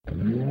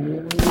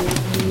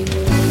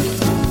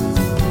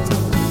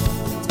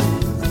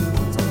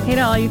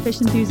to all you fish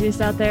enthusiasts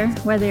out there.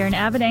 Whether you're an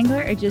avid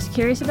angler or just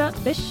curious about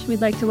fish,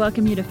 we'd like to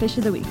welcome you to Fish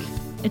of the Week.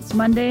 It's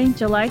Monday,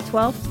 July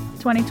 12th,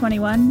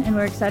 2021, and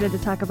we're excited to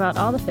talk about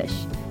all the fish.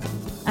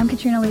 I'm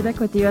Katrina Liebeck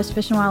with the U.S.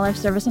 Fish and Wildlife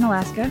Service in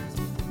Alaska.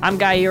 I'm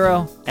Guy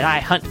Eero, and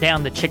I hunt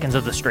down the chickens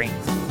of the stream.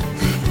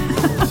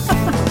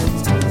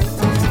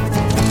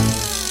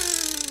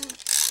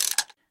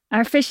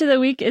 Our fish of the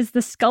week is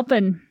the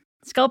sculpin.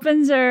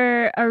 Sculpins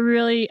are a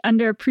really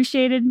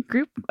underappreciated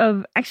group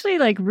of actually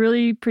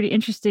really pretty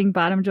interesting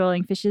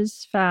bottom-dwelling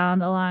fishes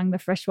found along the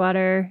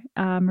freshwater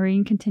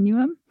marine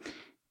continuum.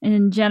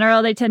 In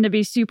general, they tend to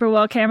be super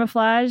well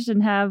camouflaged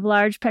and have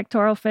large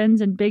pectoral fins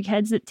and big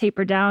heads that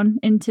taper down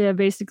into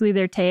basically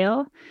their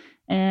tail.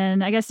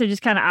 And I guess they're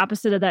just kind of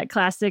opposite of that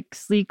classic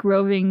sleek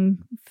roving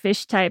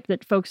fish type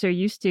that folks are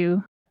used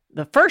to.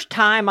 The first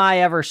time I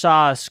ever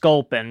saw a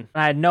sculpin,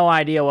 I had no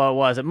idea what it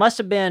was. It must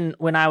have been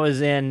when I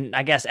was in,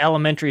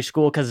 elementary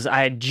school, because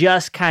I had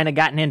just kind of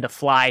gotten into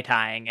fly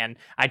tying, and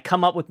I'd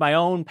come up with my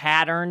own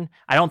pattern.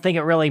 I don't think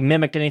it really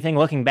mimicked anything.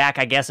 Looking back,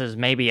 I guess it was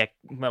maybe a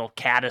little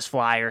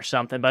caddisfly or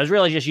something, but I was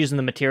really just using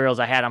the materials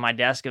I had on my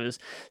desk. It was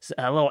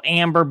a little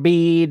amber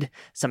bead,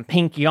 some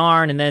pink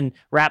yarn, and then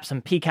wrap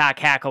some peacock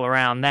hackle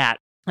around that.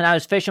 And I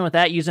was fishing with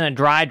that using a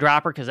dry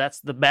dropper because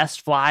that's the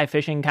best fly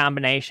fishing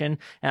combination.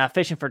 And I was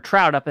fishing for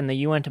trout up in the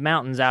Uinta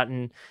Mountains out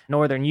in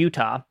northern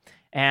Utah.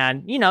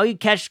 And, you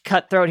catch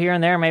cutthroat here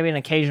and there, maybe an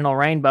occasional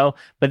rainbow.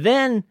 But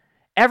then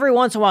every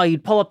once in a while,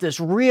 you'd pull up this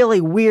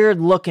really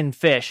weird-looking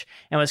fish.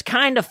 And it was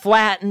kind of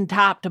flattened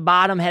top to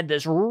bottom, had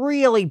this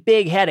really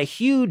big head, a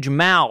huge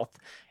mouth.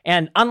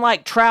 And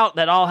unlike trout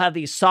that all have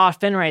these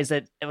soft fin rays,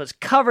 that it was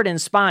covered in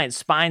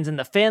spines in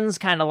the fins,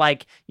 kind of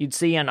like you'd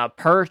see in a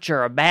perch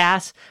or a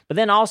bass, but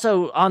then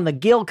also on the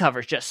gill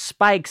covers, just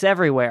spikes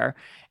everywhere.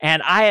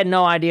 And I had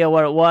no idea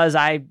what it was.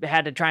 I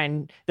had to try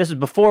and, this was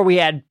before we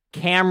had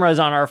cameras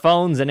on our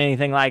phones and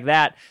anything like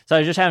that. So I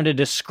was just having to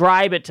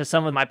describe it to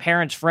some of my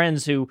parents'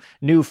 friends who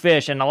knew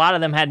fish, and a lot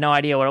of them had no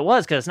idea what it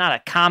was because it's not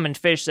a common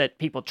fish that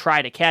people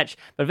try to catch.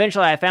 But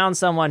eventually I found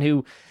someone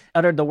who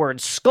uttered the word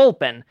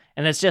sculpin,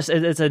 and it's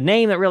a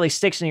name that really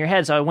sticks in your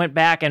head. So I went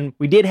back, and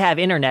we did have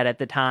internet at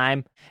the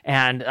time,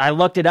 and I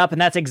looked it up,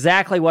 and that's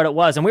exactly what it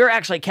was. And we were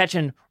actually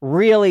catching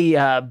really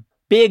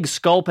big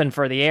sculpin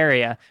for the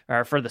area,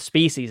 or for the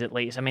species at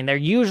least. I mean, they're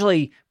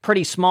usually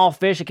pretty small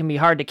fish. It can be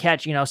hard to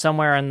catch,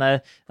 somewhere in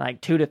the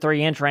 2 to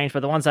 3 inch range, but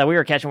the ones that we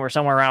were catching were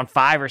somewhere around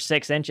 5 or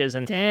 6 inches,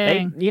 and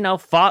Dang. they,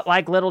 fought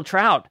like little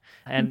trout.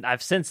 And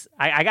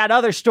I got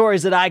other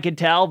stories that I could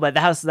tell, but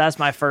that's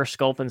my first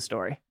sculpin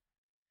story.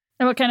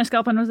 And what kind of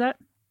sculpin was that?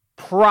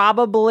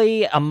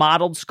 Probably a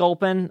mottled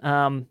sculpin.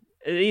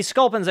 These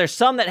sculpins, there's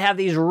some that have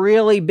these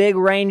really big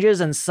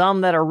ranges and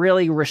some that are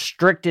really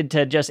restricted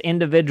to just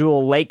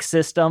individual lake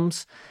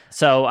systems.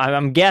 So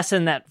I'm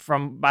guessing that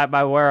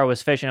by where I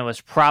was fishing, it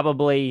was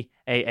probably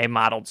a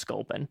mottled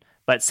sculpin.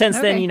 But since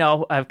then,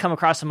 I've come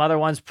across some other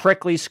ones,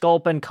 prickly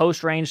sculpin,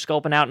 Coast Range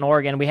sculpin out in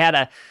Oregon. We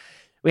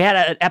had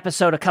an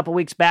episode a couple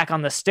weeks back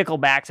on the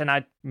sticklebacks, and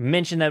I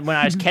mentioned that when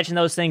I was catching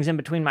those things in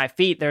between my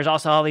feet, there's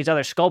also all these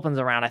other sculpins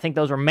around. I think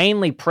those were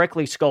mainly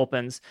prickly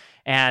sculpins,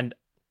 and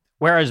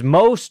whereas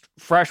most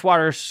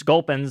freshwater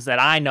sculpins that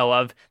I know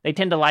of, they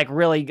tend to like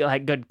really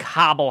good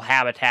cobble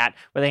habitat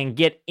where they can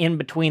get in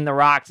between the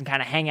rocks and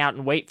kind of hang out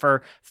and wait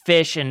for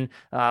fish and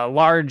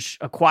large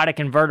aquatic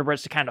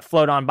invertebrates to kind of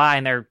float on by,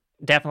 and they're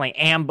definitely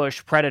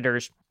ambush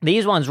predators.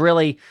 These ones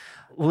really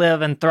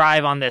live and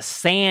thrive on this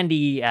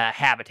sandy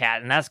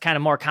habitat, and that's kind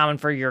of more common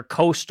for your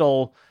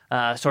coastal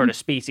sort of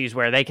species,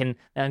 where they can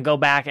go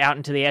back out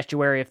into the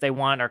estuary if they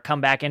want, or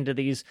come back into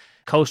these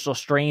coastal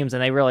streams,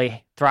 and they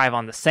really thrive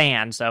on the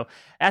sand. So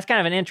that's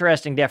kind of an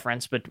interesting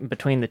difference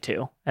between the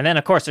two. And then,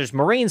 of course, there's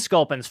marine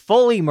sculpins,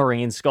 fully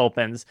marine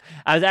sculpins.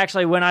 When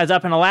I was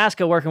up in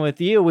Alaska working with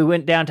you, we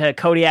went down to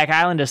Kodiak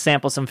Island to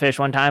sample some fish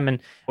one time,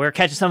 and we were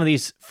catching some of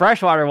these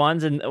freshwater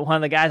ones, and one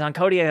of the guys on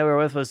Kodiak that we were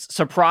with was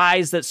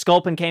surprised that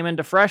sculpin came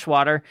into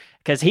freshwater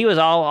because he was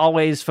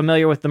always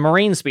familiar with the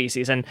marine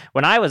species. And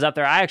when I was up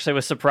there, I actually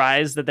was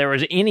surprised that there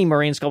was any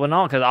marine sculpin at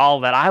all, because all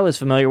that I was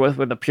familiar with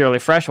were the purely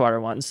freshwater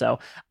ones. So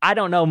I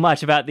don't know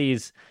much about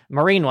these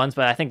marine ones,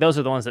 but I think those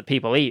are the ones that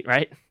people eat,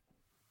 right?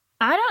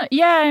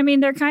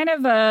 They're kind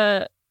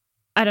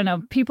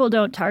of people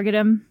don't target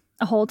them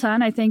a whole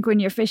ton. I think when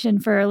you're fishing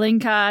for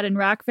lingcod and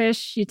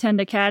rockfish, you tend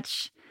to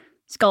catch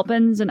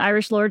sculpins and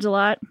Irish lords a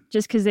lot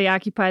just because they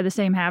occupy the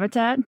same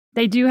habitat.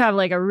 They do have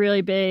a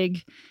really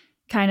big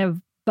kind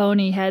of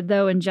bony head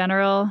though in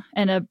general,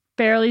 and a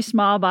fairly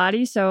small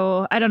body.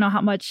 So I don't know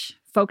how much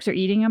folks are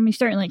eating them. You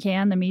certainly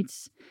can. The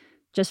meat's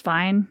just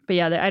fine. But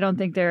yeah, I don't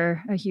think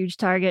they're a huge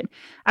target.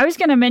 I was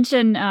going to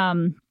mention,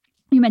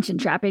 you mentioned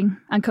trapping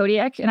on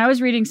Kodiak, and I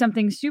was reading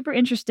something super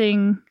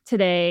interesting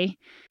today,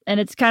 and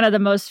it's kind of the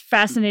most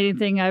fascinating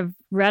thing I've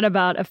read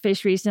about a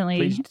fish recently.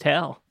 Please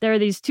tell. There are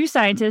these two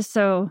scientists,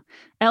 so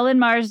Ellen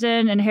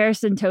Marsden and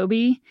Harrison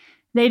Toby.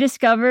 They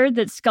discovered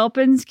that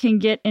sculpins can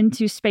get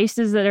into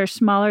spaces that are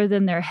smaller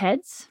than their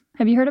heads.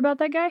 Have you heard about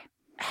that, Guy?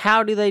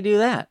 How do they do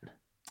that?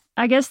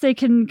 I guess they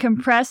can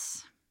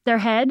compress their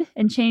head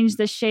and change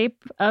the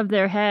shape of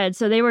their head.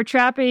 So they were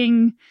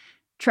trapping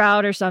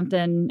trout or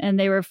something, and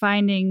they were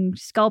finding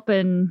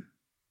sculpin,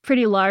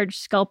 pretty large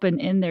sculpin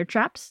in their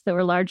traps that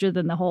were larger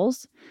than the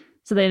holes.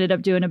 So they ended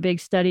up doing a big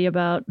study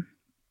about,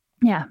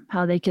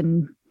 how they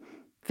can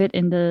fit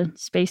into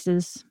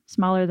spaces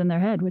smaller than their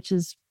head, which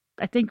is,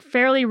 I think,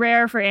 fairly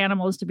rare for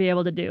animals to be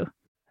able to do.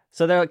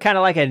 So they're kind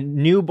of like a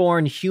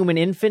newborn human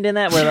infant in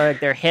that, where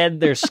like their head,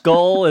 their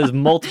skull is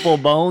multiple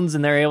bones,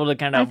 and they're able to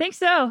kind of. I think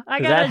so.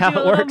 I got to do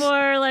a little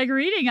more like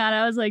reading on it.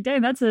 I was like,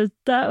 dang,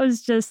 that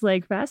was just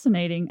like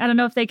fascinating. I don't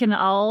know if they can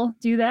all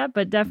do that,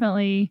 but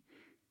definitely,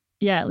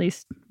 at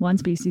least one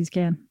species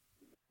can.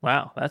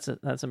 Wow,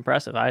 that's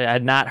impressive. I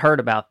had not heard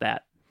about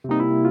that.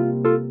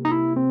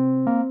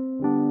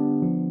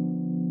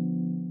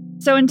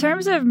 So in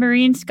terms of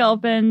marine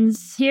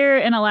sculpins, here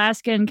in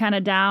Alaska and kind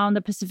of down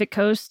the Pacific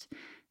coast,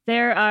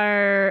 there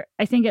are,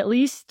 I think, at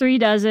least 3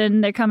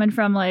 dozen. They're coming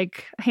from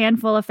like a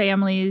handful of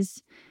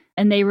families,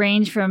 and they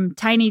range from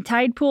tiny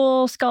tide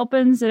pool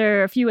sculpins that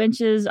are a few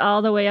inches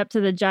all the way up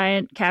to the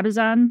giant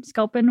cabezon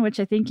sculpin, which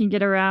I think can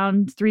get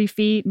around 3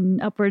 feet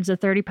and upwards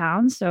of 30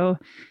 pounds. So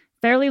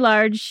fairly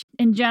large.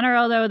 In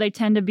general, though, they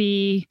tend to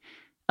be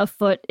a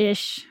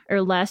foot-ish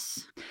or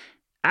less.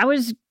 I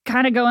was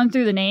kind of going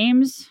through the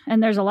names,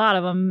 and there's a lot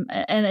of them,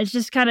 and it's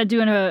just kind of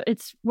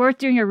it's worth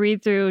doing a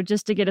read through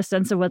just to get a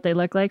sense of what they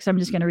look like. So I'm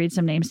just going to read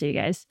some names to you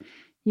guys.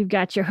 You've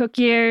got your hook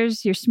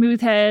ears, your smooth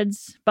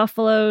heads,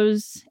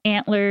 buffaloes,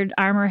 antlered,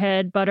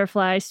 armorhead,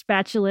 butterfly,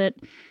 spatulate,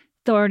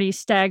 thorny,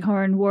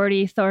 staghorn,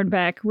 warty,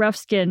 thornback, rough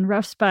skin,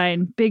 rough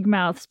spine, big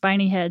mouth,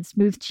 spiny head,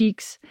 smooth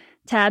cheeks,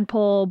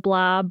 tadpole,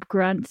 blob,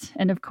 grunt,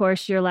 and of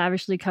course your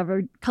lavishly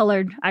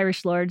colored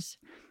Irish lords,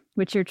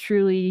 which are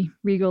truly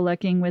regal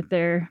looking with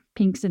their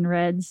pinks and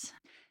reds.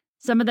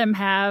 Some of them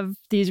have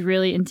these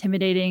really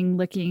intimidating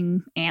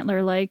looking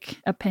antler-like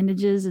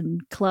appendages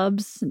and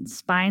clubs and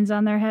spines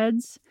on their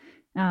heads.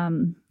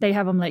 They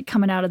have them like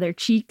coming out of their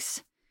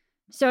cheeks.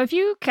 So if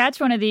you catch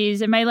one of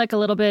these, it may look a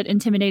little bit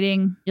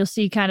intimidating. You'll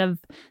see kind of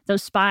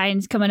those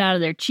spines coming out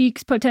of their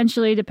cheeks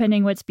potentially,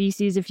 depending what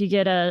species. If you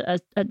get I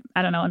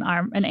don't know,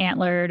 an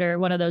antlered or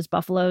one of those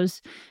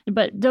buffaloes.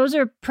 But those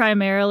are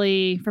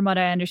primarily, from what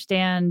I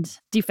understand,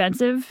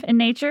 defensive in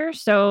nature.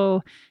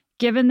 So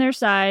given their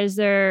size,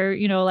 they're,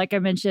 like I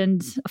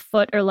mentioned, a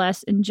foot or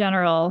less in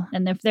general.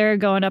 And if they're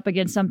going up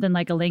against something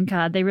like a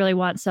lingcod, they really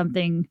want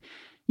something,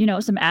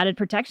 some added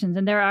protections.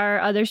 And there are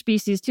other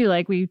species too,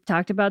 like we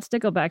talked about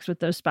sticklebacks with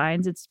those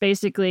spines. It's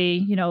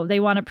basically, they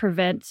want to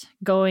prevent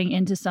going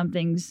into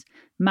something's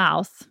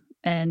mouth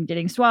and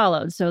getting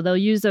swallowed. So they'll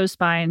use those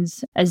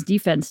spines as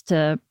defense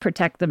to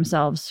protect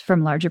themselves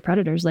from larger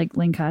predators like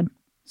lingcod.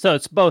 So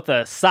it's both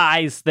a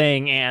size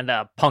thing and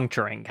a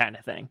puncturing kind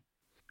of thing.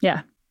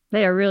 Yeah,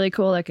 they are really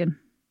cool looking.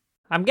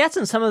 I'm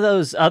guessing some of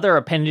those other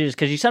appendages,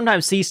 because you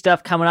sometimes see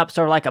stuff coming up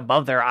sort of like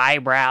above their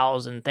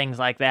eyebrows and things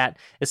like that.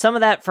 Is some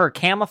of that for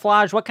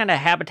camouflage? What kind of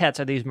habitats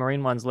are these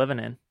marine ones living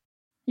in?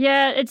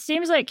 Yeah, it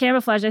seems like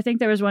camouflage. I think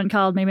there was one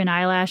called maybe an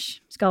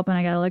eyelash sculpin.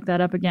 I got to look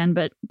that up again.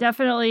 But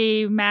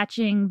definitely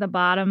matching the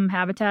bottom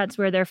habitats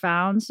where they're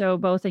found. So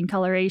both in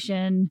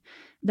coloration,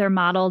 they're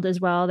modeled as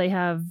well. They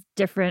have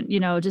different,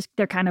 just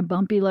they're kind of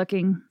bumpy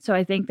looking. So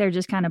I think they're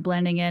just kind of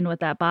blending in with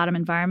that bottom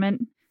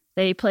environment.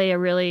 They play a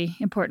really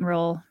important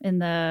role in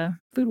the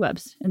food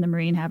webs in the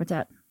marine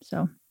habitat.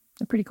 So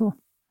they're pretty cool.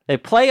 They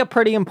play a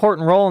pretty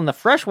important role in the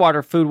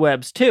freshwater food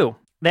webs too.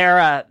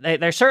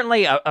 They're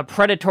certainly a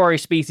predatory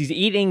species,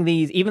 eating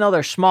these, even though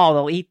they're small,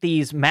 they'll eat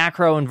these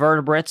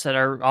macroinvertebrates that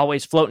are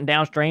always floating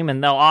downstream,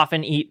 and they'll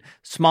often eat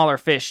smaller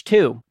fish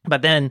too.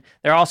 But then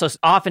they're also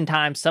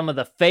oftentimes some of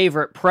the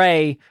favorite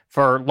prey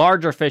for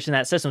larger fish in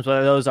that system,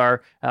 whether those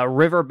are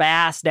river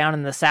bass down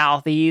in the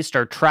southeast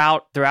or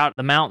trout throughout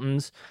the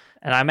mountains.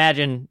 And I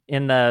imagine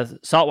in the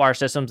saltwater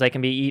systems, they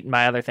can be eaten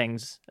by other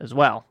things as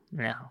well.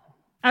 Yeah.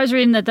 I was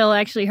reading that they'll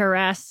actually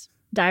harass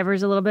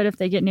divers a little bit if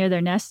they get near their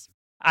nests.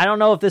 I don't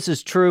know if this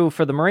is true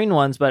for the marine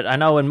ones, but I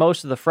know in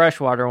most of the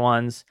freshwater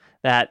ones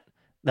that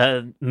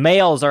the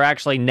males are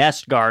actually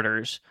nest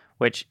guarders,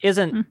 which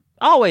isn't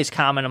always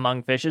common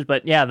among fishes.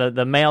 But yeah,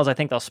 the males, I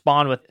think they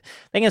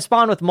can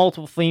spawn with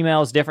multiple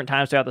females different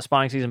times throughout the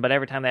spawning season, but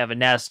every time they have a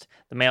nest,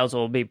 the males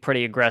will be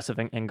pretty aggressive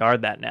and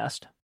guard that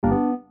nest.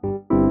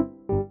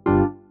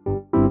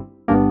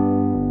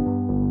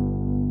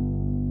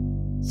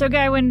 So,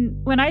 Guy,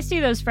 when I see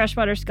those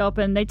freshwater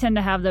sculpin, they tend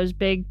to have those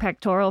big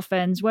pectoral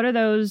fins. What are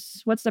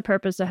those? What's the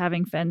purpose of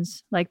having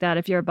fins like that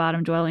if you're a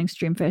bottom-dwelling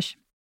streamfish?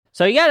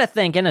 So you got to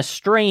think, in a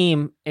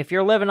stream, if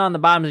you're living on the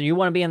bottoms and you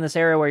want to be in this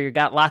area where you've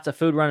got lots of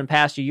food running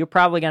past you, you're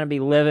probably going to be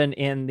living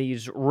in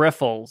these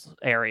riffles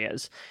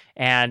areas.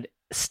 And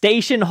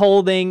station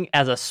holding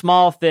as a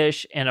small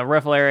fish in a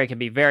riffle area can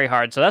be very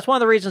hard. So that's one of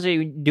the reasons that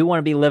you do want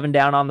to be living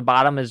down on the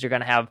bottom, is you're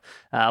going to have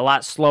a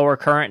lot slower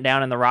current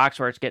down in the rocks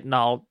where it's getting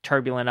all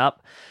turbulented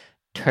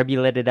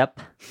up.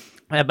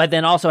 But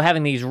then also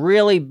having these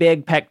really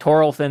big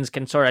pectoral fins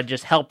can sort of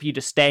just help you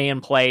to stay in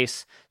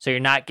place so you're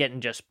not getting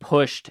just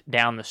pushed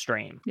down the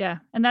stream. Yeah,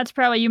 and that's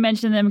probably, you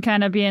mentioned them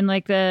kind of being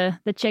like the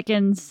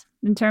chickens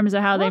in terms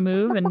of how they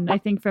move. And I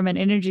think from an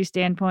energy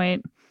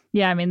standpoint,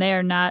 yeah, I mean, they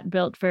are not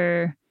built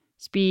for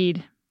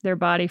speed, their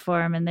body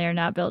form, and they are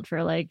not built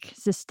for like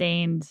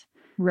sustained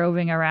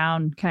roving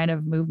around kind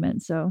of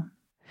movement. So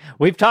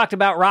we've talked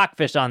about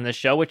rockfish on this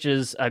show, which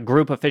is a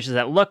group of fishes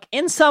that look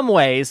in some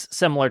ways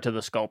similar to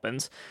the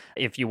sculpins,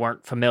 if you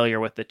weren't familiar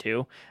with the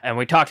two. And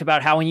we talked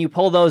about how when you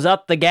pull those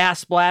up, the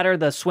gas bladder,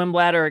 the swim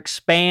bladder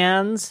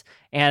expands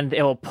and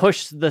it will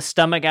push the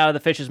stomach out of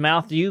the fish's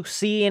mouth. Do you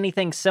see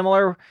anything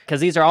similar?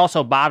 Because these are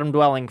also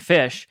bottom-dwelling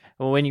fish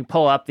when you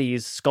pull up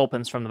these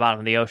sculpins from the bottom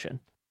of the ocean.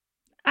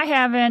 I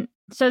haven't.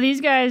 So these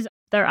guys,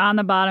 they're on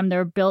the bottom.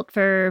 They're built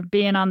for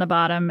being on the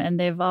bottom, and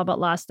they've all but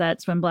lost that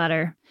swim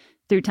bladder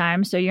through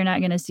time. So you're not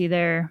going to see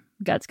their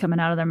guts coming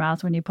out of their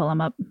mouth when you pull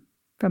them up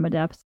from a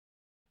depth.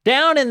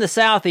 Down in the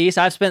southeast,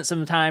 I've spent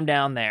some time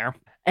down there,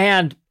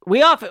 and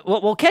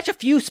we'll catch a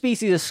few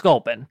species of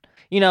sculpin.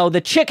 You know,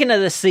 the chicken of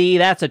the sea,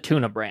 that's a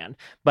tuna brand.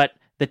 But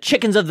the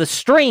chickens of the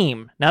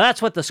stream, now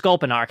that's what the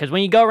sculpin are. Because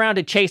when you go around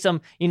to chase them,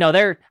 you know,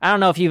 I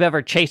don't know if you've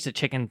ever chased a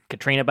chicken,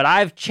 Katrina, but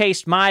I've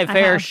chased my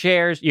fair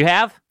shares. You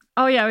have?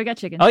 Oh, yeah, we got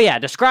chicken. Oh, yeah.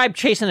 Describe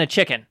chasing a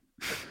chicken.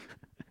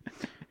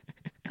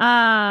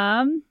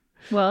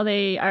 Well,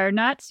 they are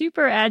not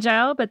super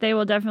agile, but they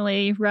will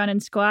definitely run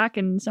and squawk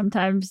and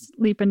sometimes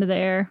leap into the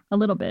air a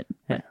little bit.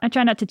 Yeah. I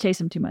try not to chase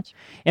them too much.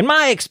 In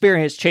my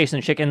experience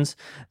chasing chickens,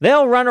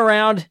 they'll run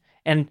around,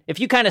 and if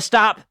you kind of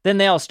stop, then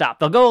they'll stop.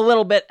 They'll go a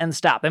little bit and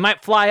stop. They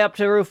might fly up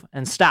to the roof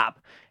and stop.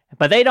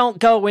 But they don't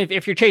go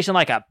if you're chasing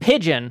like a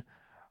pigeon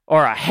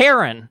or a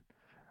heron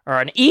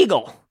or an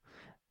eagle.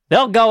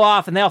 They'll go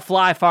off and they'll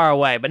fly far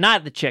away, but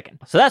not the chicken.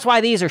 So that's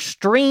why these are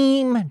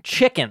stream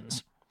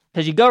chickens.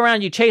 Because you go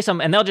around, you chase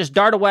them, and they'll just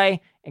dart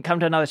away and come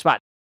to another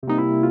spot.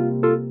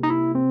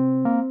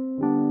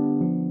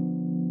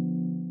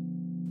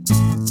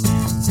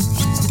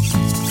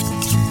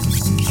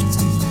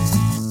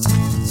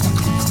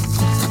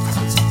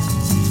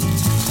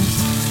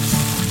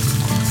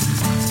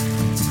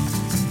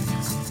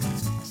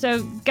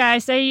 So,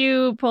 guys, say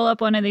you pull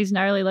up one of these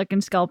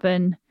gnarly-looking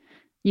sculpin.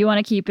 You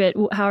want to keep it.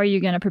 How are you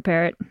going to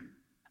prepare it?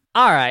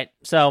 All right,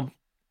 so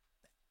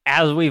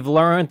as we've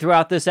learned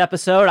throughout this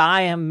episode,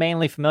 I am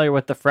mainly familiar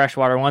with the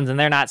freshwater ones, and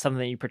they're not something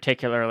that you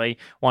particularly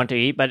want to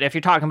eat. But if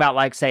you're talking about,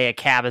 like, say, a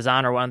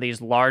cabezon or one of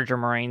these larger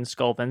marine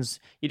sculpins,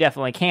 you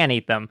definitely can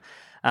eat them.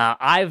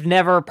 I've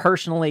never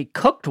personally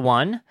cooked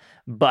one,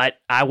 but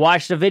I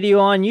watched a video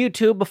on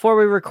YouTube before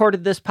we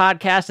recorded this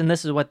podcast, and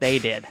this is what they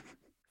did.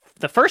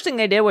 The first thing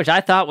they did, which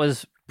I thought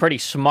was pretty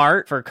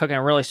smart for cooking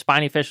a really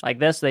spiny fish like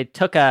this, they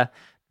took a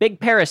big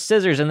pair of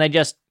scissors and they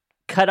just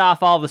cut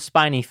off all the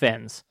spiny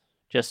fins.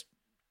 Just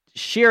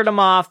sheared them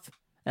off,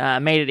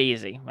 made it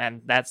easy,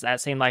 and that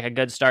seemed like a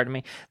good start to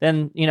me.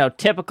 Then, you know,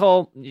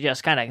 typical,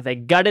 just they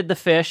gutted the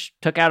fish,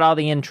 took out all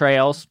the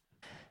entrails.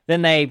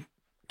 Then they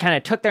kind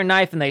of took their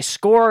knife and they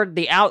scored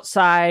the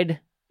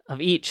outside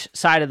of each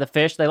side of the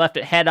fish. They left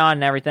it head on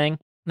and everything.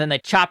 Then they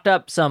chopped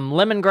up some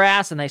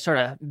lemongrass and they sort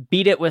of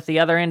beat it with the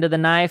other end of the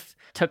knife.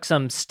 Took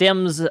some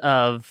stems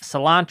of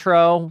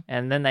cilantro,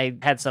 and then they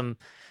had some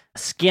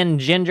skinned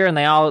ginger, and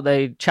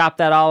they chopped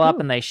that all up. Ooh.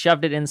 And they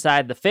shoved it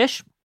inside the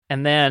fish.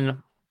 And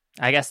then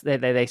I guess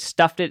they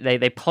stuffed it.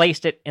 They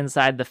placed it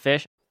inside the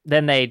fish.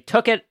 Then they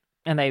took it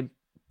and they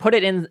put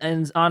it in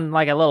on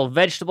like a little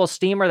vegetable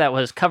steamer that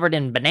was covered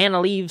in banana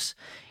leaves.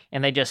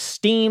 And they just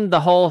steamed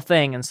the whole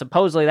thing. And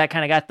supposedly that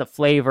kind of got the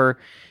flavor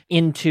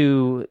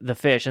into the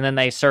fish. And then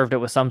they served it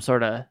with some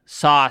sort of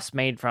sauce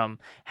made from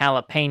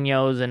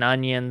jalapenos and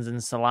onions and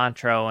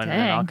cilantro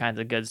and all kinds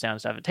of good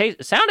stuff.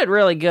 It sounded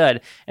really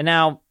good. And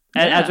now,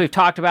 as we've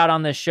talked about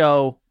on this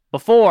show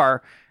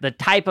before, the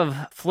type of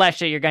flesh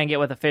that you're going to get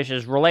with a fish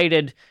is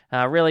related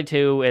really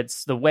to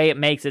it's the way it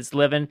makes its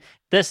living.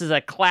 This is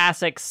a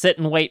classic sit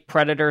and wait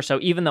predator, so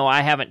even though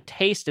I haven't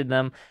tasted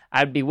them,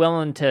 I'd be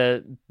willing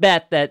to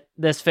bet that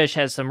this fish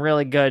has some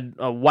really good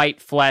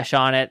white flesh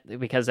on it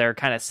because they're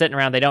kind of sitting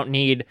around. They don't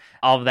need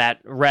all of that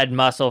red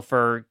muscle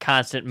for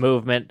constant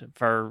movement,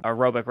 for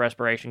aerobic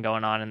respiration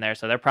going on in there,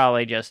 so they're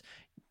probably just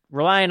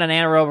relying on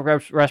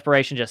anaerobic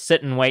respiration, just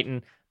sitting,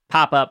 waiting,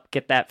 pop up,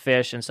 get that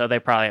fish, and so they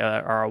probably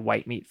are a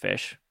white meat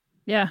fish.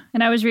 Yeah,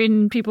 and I was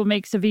reading people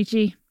make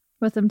ceviche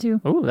with them too.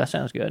 Ooh, that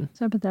sounds good.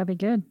 So I bet that'd be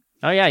good.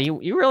 Oh yeah,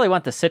 you really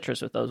want the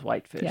citrus with those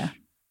white fish. Yeah.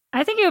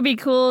 I think it would be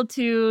cool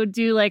to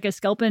do like a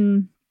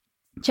sculpin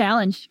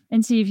challenge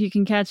and see if you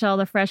can catch all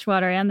the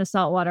freshwater and the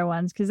saltwater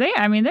ones, because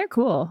they're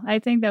cool. I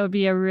think that would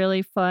be a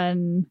really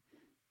fun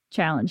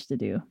challenge to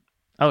do.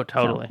 Oh,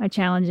 totally. So I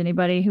challenge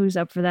anybody who's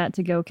up for that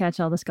to go catch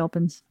all the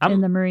sculpins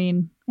in the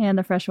marine and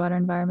the freshwater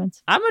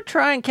environments. I'm going to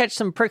try and catch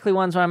some prickly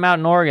ones when I'm out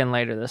in Oregon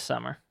later this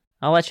summer.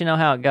 I'll let you know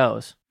how it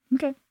goes.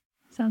 Okay.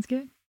 Sounds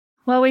good.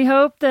 Well, we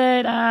hope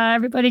that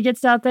everybody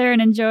gets out there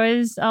and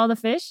enjoys all the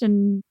fish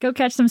and go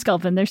catch some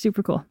sculpin. They're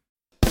super cool.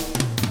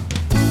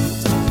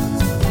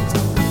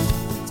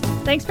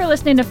 Thanks for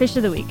listening to Fish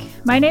of the Week.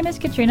 My name is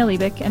Katrina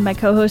Liebig, and my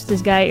co-host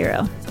is Guy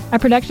Eero. Our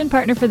production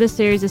partner for this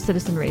series is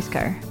Citizen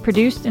Racecar.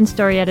 Produced and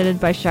story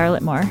edited by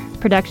Charlotte Moore.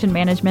 Production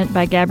management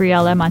by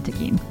Gabriella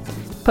Montequin.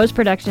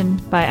 Post-production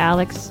by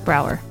Alex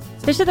Brower.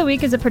 Fish of the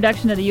Week is a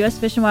production of the U.S.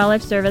 Fish and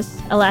Wildlife Service,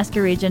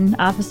 Alaska Region,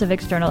 Office of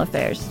External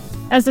Affairs.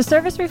 As the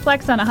service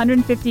reflects on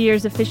 150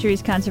 years of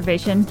fisheries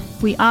conservation,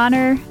 we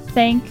honor,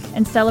 thank,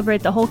 and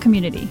celebrate the whole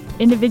community,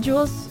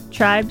 individuals,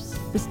 tribes,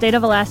 the state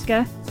of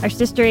Alaska, our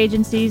sister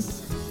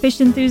agencies,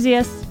 fish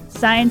enthusiasts,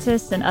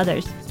 scientists, and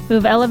others who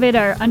have elevated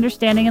our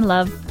understanding and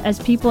love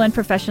as people and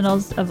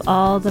professionals of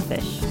all the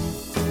fish.